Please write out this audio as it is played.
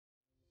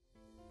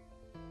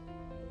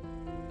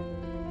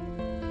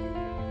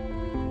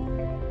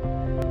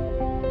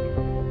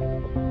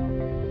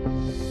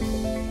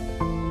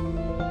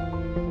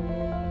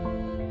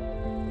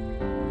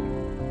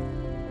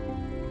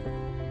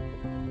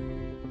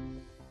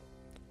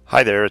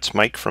Hi there, it's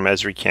Mike from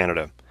Esri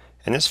Canada.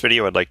 In this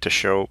video I'd like to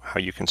show how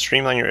you can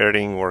streamline your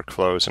editing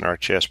workflows in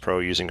ArcGIS Pro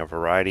using a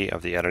variety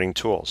of the editing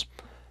tools.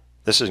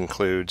 This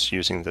includes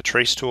using the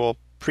trace tool,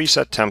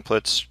 preset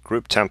templates,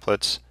 group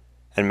templates,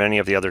 and many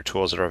of the other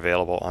tools that are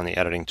available on the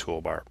editing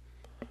toolbar.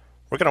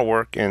 We're going to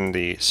work in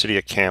the City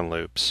of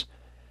Kamloops,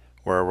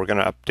 where we're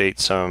going to update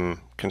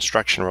some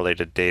construction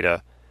related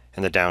data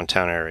in the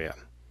downtown area.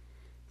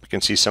 You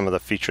can see some of the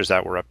features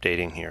that we're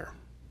updating here.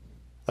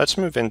 Let's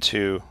move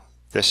into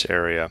this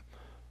area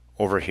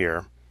over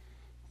here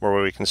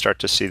where we can start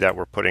to see that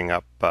we're putting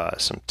up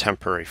some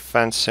temporary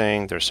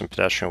fencing. There's some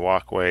pedestrian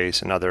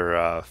walkways and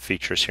other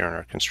features here in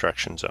our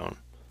construction zone.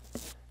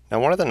 Now,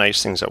 one of the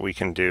nice things that we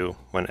can do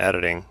when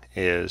editing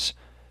is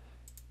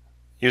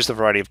use the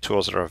variety of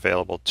tools that are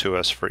available to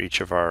us for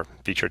each of our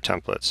feature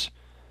templates.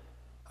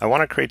 I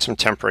want to create some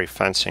temporary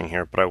fencing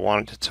here, but I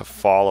want it to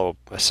follow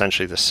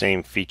essentially the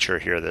same feature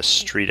here, this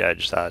street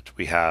edge that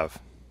we have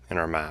in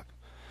our map.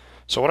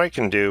 So what I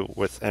can do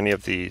with any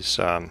of these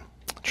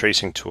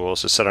tracing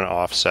tools is set an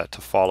offset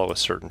to follow a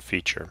certain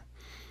feature.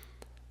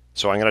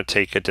 So I'm going to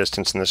take a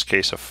distance in this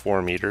case of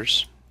 4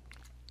 meters,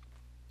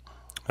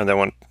 and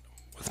then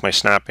with my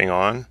snapping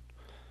on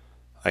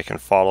I can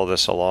follow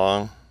this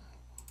along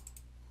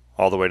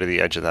all the way to the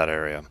edge of that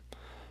area.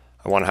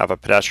 I want to have a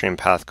pedestrian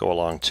path go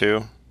along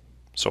too,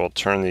 so I'll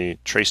turn the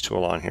trace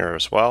tool on here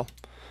as well,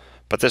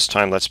 but this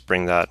time let's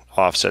bring that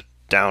offset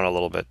down a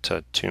little bit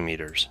to 2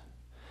 meters.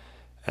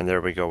 And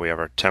there we go, we have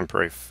our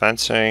temporary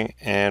fencing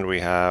and we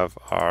have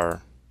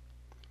our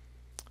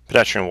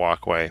pedestrian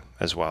walkway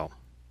as well.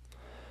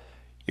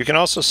 You can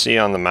also see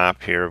on the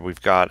map here we've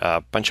got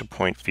a bunch of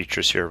point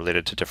features here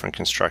related to different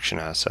construction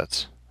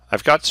assets.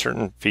 I've got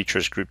certain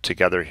features grouped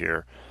together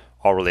here,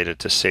 all related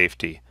to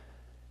safety.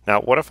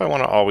 Now what if I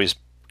want to always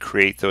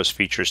create those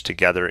features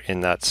together in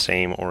that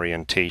same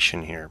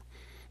orientation here?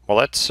 Well,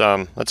 let's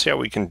see how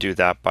we can do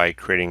that by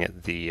creating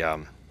it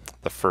the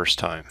first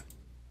time.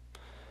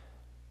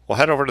 We'll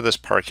head over to this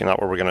parking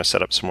lot where we're going to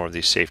set up some more of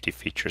these safety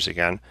features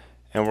again,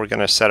 and we're going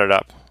to set it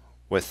up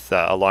with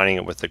aligning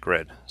it with the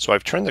grid. So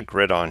I've turned the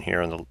grid on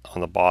here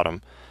on the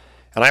bottom,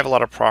 and I have a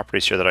lot of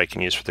properties here that I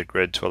can use for the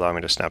grid to allow me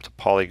to snap to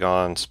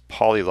polygons,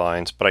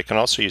 polylines, but I can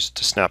also use it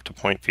to snap to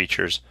point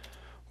features,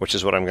 which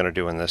is what I'm going to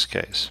do in this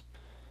case.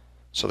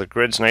 So the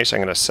grid's nice. I'm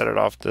going to set it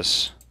off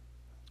this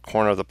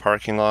corner of the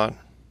parking lot,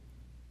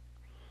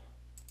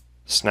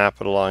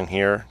 snap it along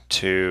here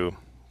to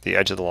the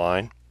edge of the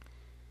line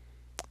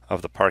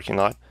of the parking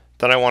lot.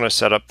 Then I want to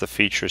set up the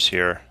features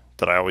here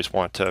that I always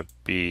want to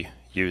be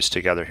used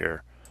together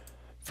here.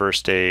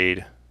 First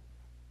aid,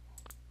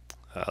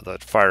 the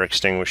fire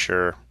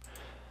extinguisher,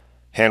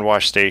 hand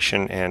wash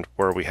station, and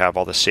where we have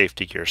all the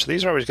safety gear. So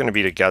these are always going to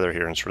be together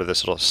here in sort of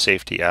this little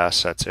safety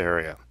assets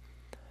area.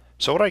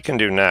 So what I can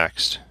do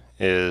next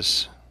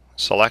is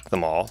select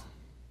them all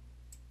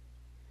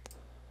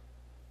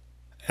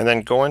and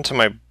then go into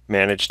my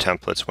Manage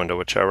Templates window,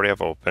 which I already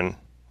have open,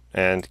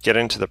 and get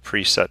into the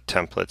preset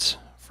templates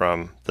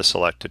from the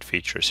selected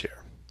features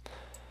here.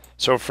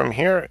 So from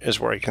here is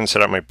where I can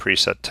set up my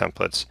preset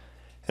templates.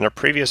 In a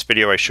previous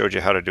video I showed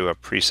you how to do a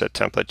preset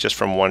template just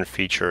from one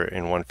feature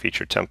in one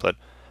feature template,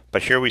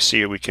 but here we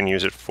see we can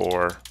use it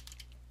for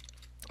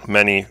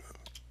many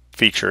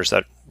features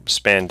that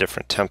span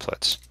different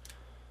templates.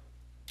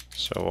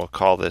 So we'll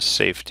call this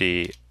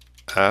Safety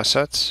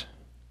Assets.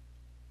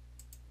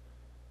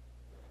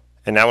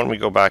 And now when we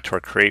go back to our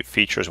Create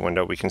Features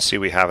window, we can see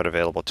we have it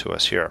available to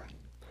us here.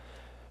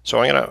 So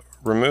I'm going to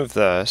remove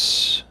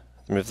this,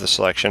 remove the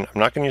selection.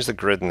 I'm not going to use the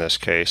grid in this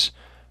case.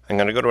 I'm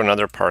going to go to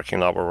another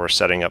parking lot where we're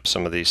setting up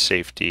some of these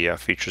safety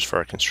features for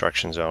our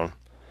construction zone.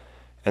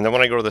 And then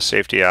when I go to the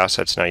Safety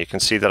Assets now, you can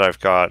see that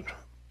I've got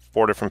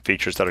 4 different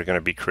features that are going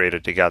to be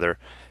created together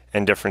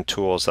and different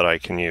tools that I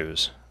can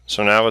use.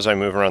 So now as I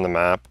move around the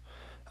map,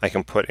 I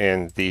can put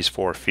in these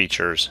 4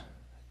 features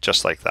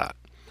just like that.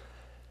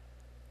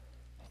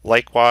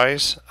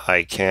 Likewise,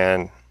 I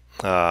can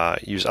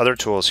use other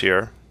tools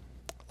here,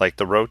 like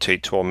the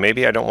rotate tool.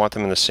 Maybe I don't want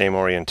them in the same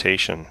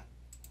orientation,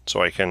 so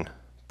I can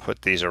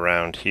put these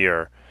around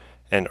here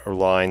and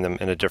align them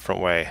in a different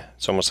way.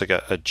 It's almost like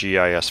a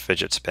GIS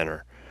fidget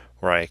spinner,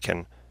 where I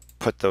can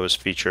put those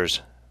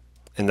features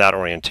in that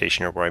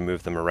orientation or where I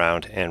move them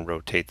around and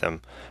rotate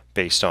them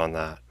based on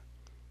that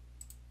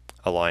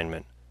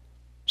alignment.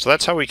 So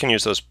that's how we can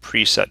use those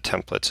preset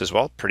templates as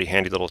well. Pretty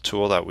handy little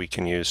tool that we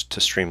can use to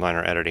streamline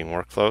our editing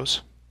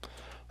workflows.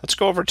 Let's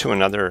go over to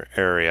another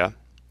area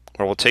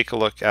where we'll take a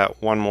look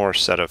at one more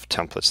set of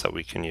templates that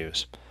we can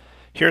use.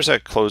 Here's a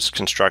closed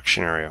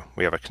construction area.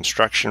 We have a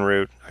construction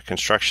route, a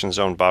construction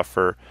zone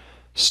buffer,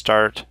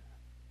 start,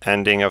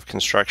 ending of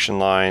construction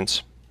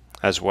lines,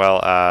 as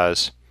well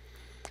as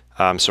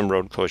some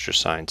road closure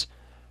signs.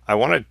 I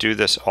want to do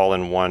this all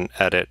in one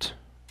edit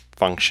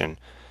function.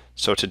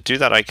 So to do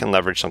that, I can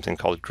leverage something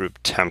called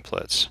group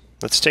templates.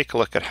 Let's take a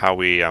look at how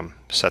we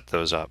set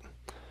those up.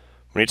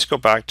 We need to go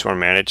back to our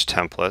Manage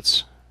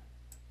Templates,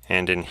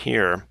 and in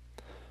here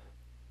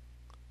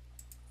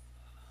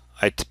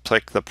I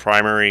click the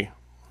primary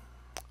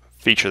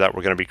feature that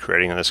we're going to be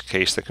creating, in this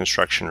case the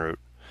construction route,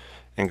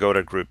 and go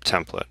to Group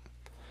Template.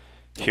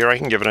 Here I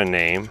can give it a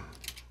name.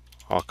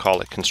 I'll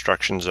call it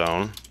Construction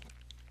Zone.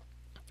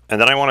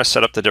 And then I want to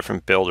set up the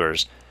different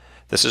builders.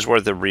 This is where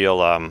the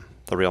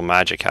real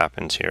magic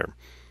happens here.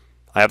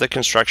 I have the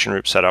construction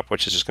route set up,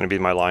 which is just going to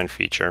be my line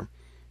feature.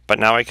 But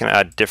now I can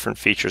add different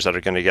features that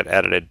are going to get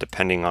edited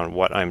depending on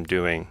what I'm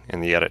doing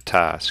in the edit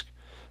task.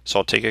 So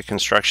I'll take a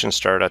construction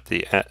start at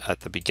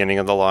the beginning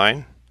of the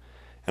line,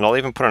 and I'll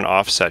even put an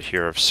offset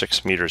here of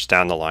 6 meters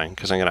down the line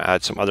because I'm going to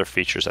add some other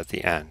features at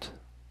the end,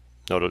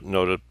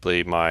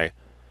 notably my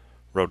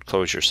road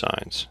closure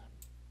signs.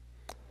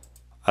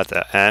 At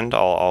the end,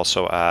 I'll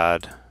also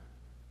add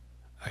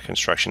a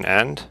construction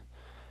end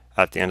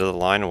at the end of the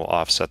line, and we'll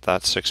offset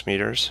that 6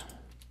 meters.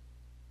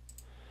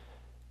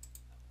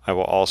 I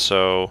will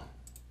also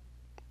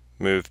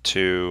move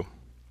to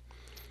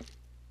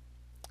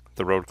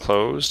the road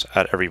closed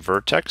at every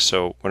vertex.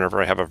 So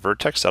whenever I have a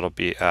vertex, that'll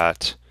be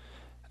at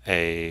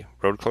a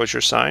road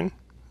closure sign.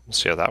 We'll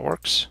see how that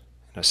works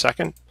in a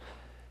second.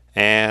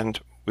 And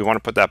we want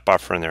to put that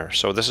buffer in there.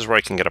 So this is where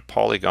I can get a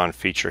polygon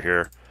feature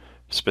here,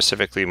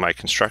 specifically my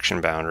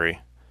construction boundary,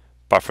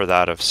 buffer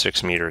that of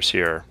 6 meters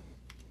here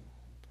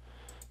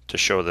to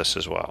show this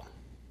as well.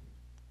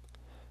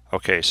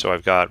 Okay, so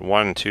I've got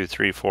 1, 2,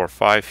 3, 4,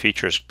 5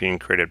 features being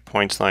created,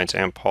 points, lines,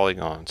 and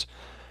polygons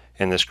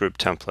in this group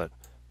template.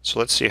 So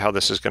let's see how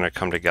this is going to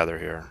come together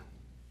here.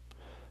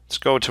 Let's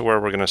go to where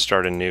we're going to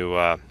start a new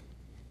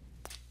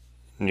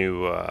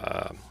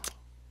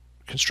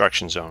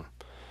construction zone.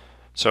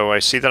 So I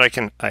see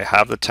that I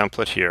have the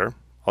template here.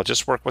 I'll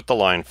just work with the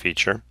line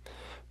feature,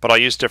 but I'll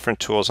use different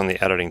tools on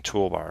the editing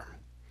toolbar.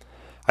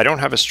 I don't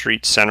have a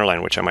street center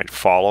line, which I might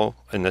follow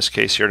in this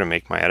case here to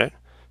make my edit.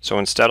 So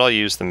instead I'll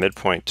use the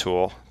midpoint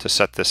tool to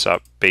set this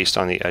up based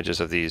on the edges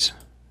of these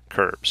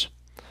curves.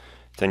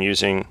 Then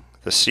using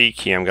the C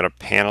key, I'm going to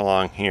pan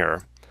along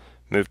here,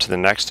 move to the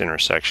next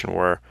intersection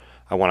where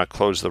I want to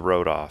close the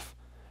road off.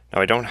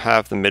 Now I don't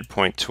have the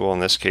midpoint tool in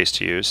this case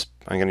to use.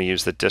 I'm going to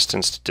use the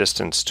distance to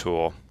distance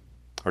tool,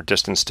 or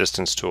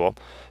distance tool,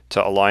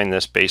 to align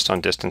this based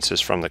on distances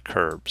from the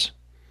curbs.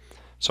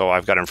 So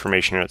I've got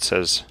information here that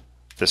says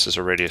this is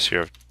a radius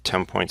here of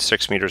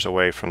 10.6 meters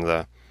away from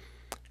the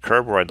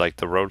curb where I'd like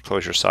the road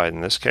closure side in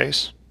this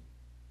case.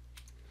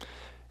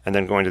 And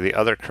then going to the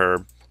other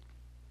curb,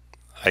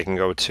 I can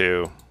go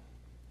to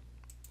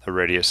a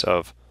radius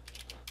of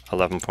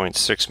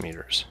 11.6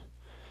 meters.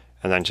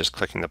 And then just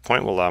clicking the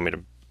point will allow me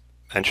to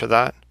enter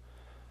that.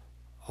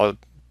 I'll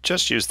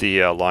just use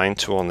the line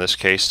tool in this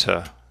case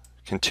to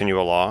continue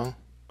along,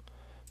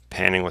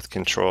 panning with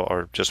control,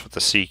 or just with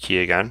the C key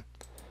again.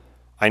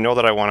 I know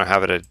that I want to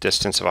have it at a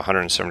distance of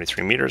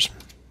 173 meters,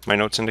 my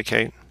notes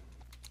indicate.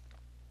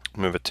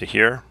 Move it to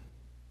here,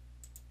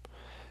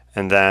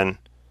 and then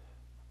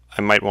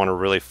I might want to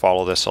really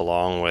follow this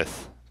along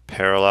with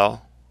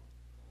parallel,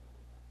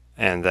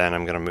 and then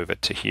I'm going to move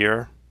it to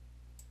here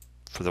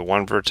for the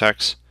one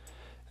vertex,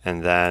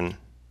 and then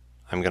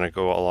I'm going to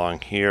go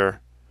along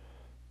here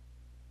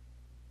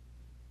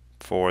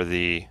for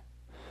the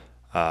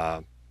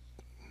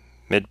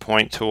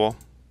midpoint tool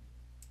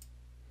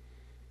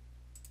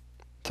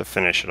to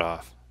finish it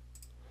off.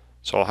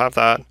 So I'll have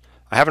that.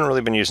 I haven't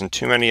really been using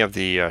too many of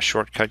the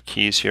shortcut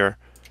keys here,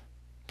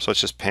 so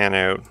let's just pan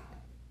out,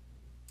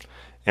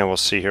 and we'll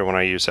see here when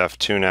I use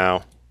F2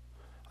 now,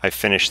 I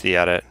finish the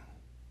edit,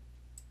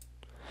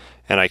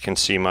 and I can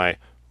see my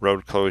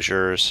road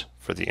closures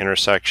for the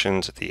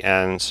intersections at the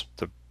ends,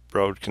 the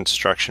road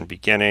construction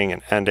beginning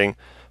and ending,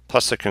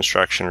 plus the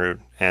construction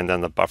route, and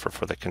then the buffer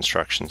for the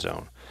construction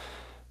zone.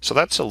 So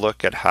that's a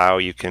look at how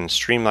you can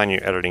streamline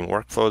your editing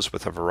workflows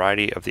with a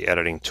variety of the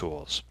editing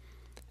tools.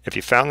 If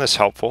you found this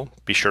helpful,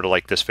 be sure to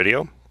like this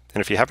video,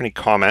 and if you have any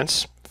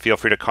comments, feel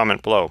free to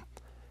comment below.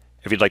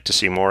 If you'd like to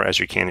see more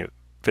Esri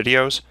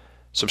videos,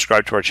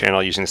 subscribe to our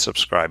channel using the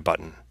subscribe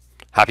button.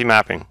 Happy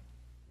mapping!